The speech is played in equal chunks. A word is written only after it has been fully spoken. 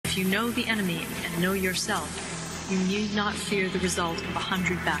If you know the enemy and know yourself, you need not fear the result of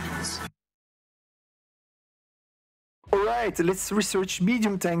 100 battles. Alright, let's research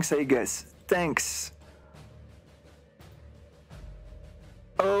medium tanks, I guess. Tanks.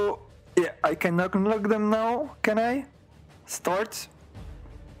 Oh, yeah, I can unlock them now, can I? Start.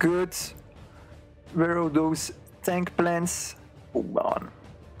 Good. Where are those tank plants? Oh, on.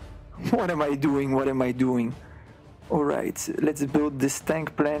 What am I doing? What am I doing? Alright, let's build this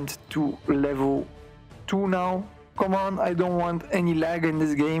tank plant to level 2 now. Come on, I don't want any lag in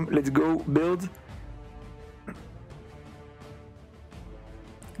this game. Let's go build.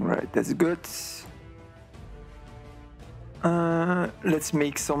 Alright, that's good. Let's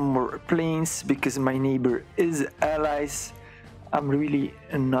make some more planes because my neighbor is allies. I'm really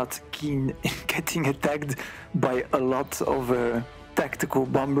not keen in getting attacked by a lot of tactical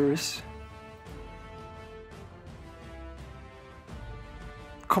bombers.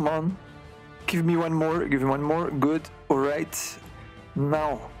 Come on, give me one more, give me one more, good, alright,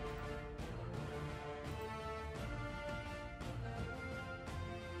 now.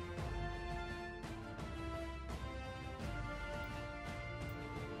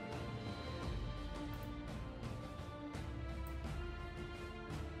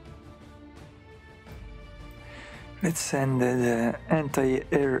 Let's send the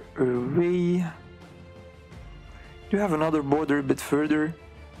anti-air away. Do you have another border a bit further?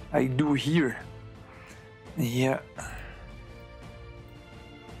 I do here. Yeah.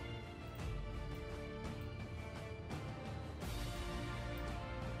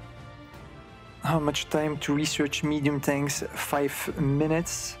 How much time to research medium tanks? 5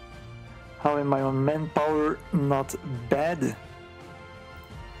 minutes. How am I on manpower? Not bad.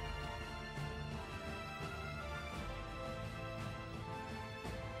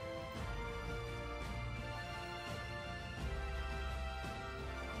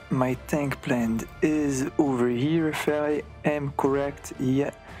 My tank plant is over here, if I am correct.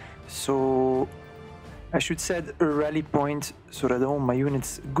 Yeah, so I should set a rally point so that all my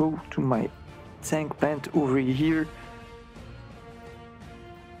units go to my tank plant over here.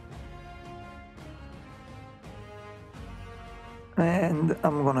 And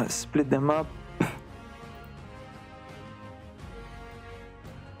I'm gonna split them up.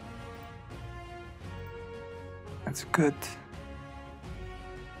 That's good.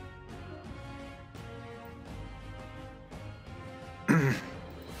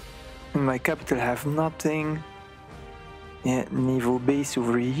 In my capital have nothing. Yeah, naval base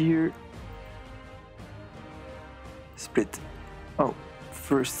over here. Split. Oh,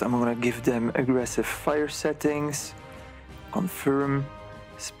 first I'm gonna give them aggressive fire settings. Confirm.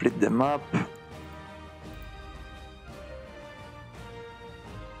 Split them up.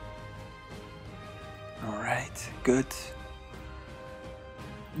 Alright, good.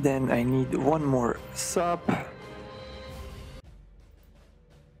 Then I need one more sub.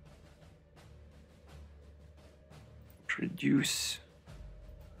 Reduce.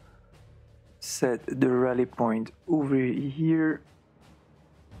 Set the rally point over here.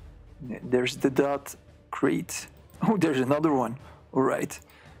 There's the dot. Great. Oh, there's another one. All right.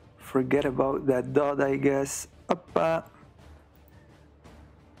 Forget about that dot, I guess. Uppa.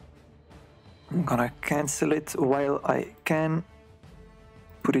 I'm gonna cancel it while I can.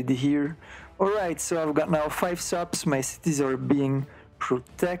 Put it here. All right. So I've got now 5 subs. My cities are being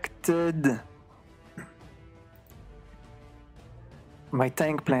protected. My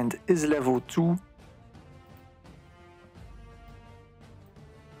tank plant is level 2.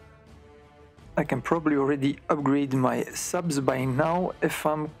 I can probably already upgrade my subs by now, if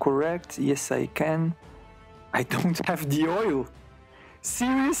I'm correct. Yes, I can. I don't have the oil.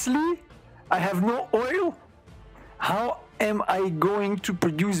 Seriously? I have no oil? How am I going to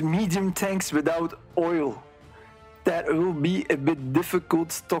produce medium tanks without oil? That will be a bit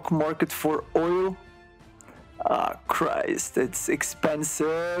difficult. Stock market for oil. Ah, Christ, it's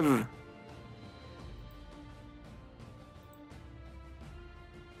expensive.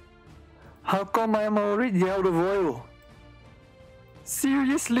 How come I'm already out of oil?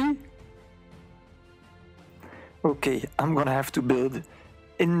 Seriously? Okay, I'm gonna have to build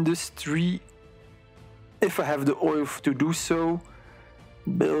industry if I have the oil to do so.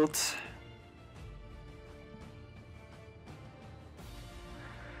 Build.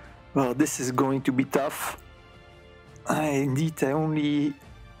 Well, this is going to be tough. Indeed, I only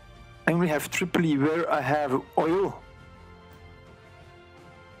have Tripoli where I have oil.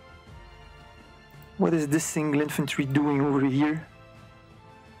 What is this single infantry doing over here?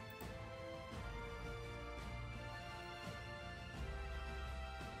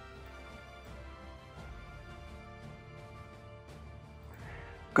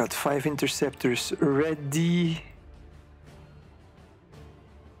 got 5 interceptors ready.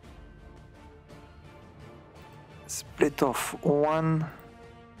 Split off one.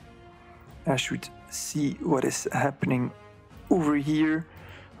 I should see what is happening over here.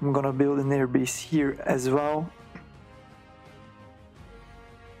 I'm gonna build an airbase here as well.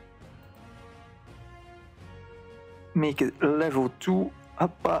 Make it level 2.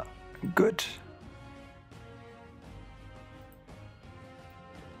 Hoppa, good.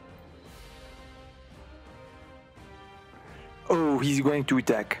 Oh, he's going to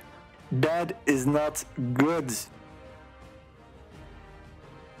attack. That is not good.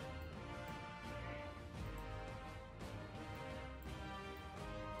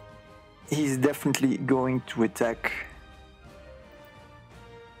 He's definitely going to attack.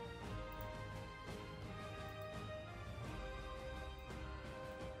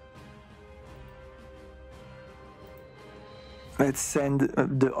 Let's send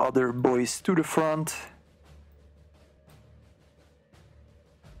the other boys to the front.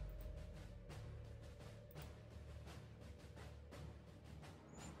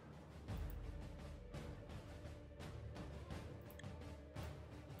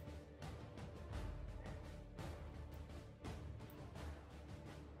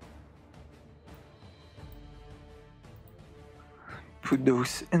 Put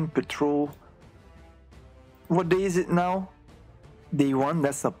those in patrol. What day is it now? Day 1,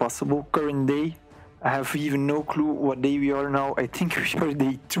 that's not possible. Current day, I have even no clue what day we are now. I think we are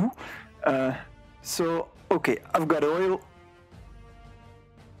day 2. So, okay, I've got oil.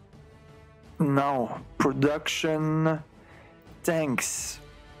 Now, production tanks.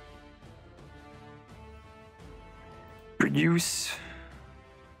 Produce.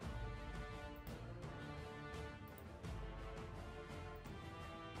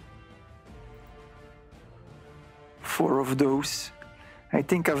 Four of those. I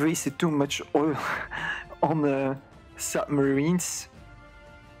think I've wasted too much oil on the submarines,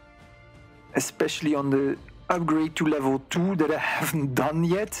 especially on the upgrade to level 2 that I haven't done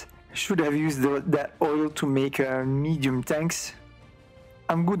yet. Should have used that oil to make medium tanks.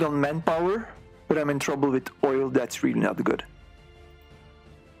 I'm good on manpower, but I'm in trouble with oil. That's really not good.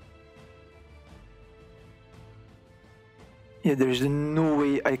 Yeah, there's no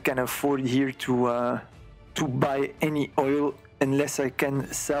way I can afford here to buy any oil unless I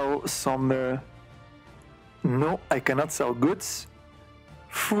can sell some... No, I cannot sell goods.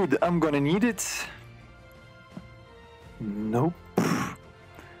 Food, I'm gonna need it. Nope.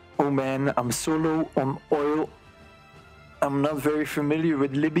 Oh man, I'm so low on oil. I'm not very familiar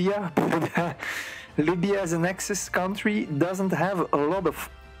with Libya, but Libya as an Axis country doesn't have a lot of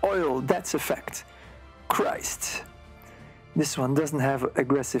oil, that's a fact. Christ. This one doesn't have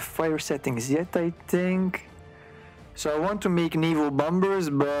aggressive fire settings yet, I think. So I want to make naval bombers,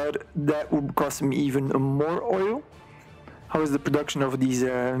 but that would cost me even more oil. How is the production of these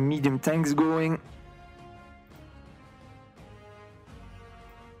medium tanks going?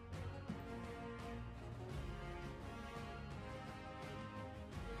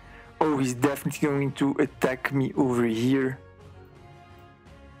 Oh, he's definitely going to attack me over here.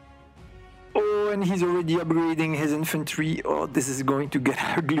 Oh, and he's already upgrading his infantry. Oh, this is going to get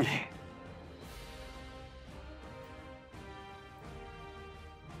ugly.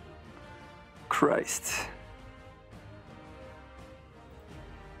 Christ.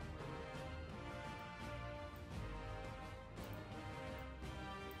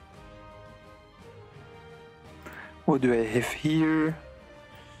 What do I have here?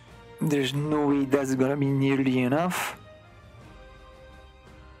 There's no way that's gonna be nearly enough.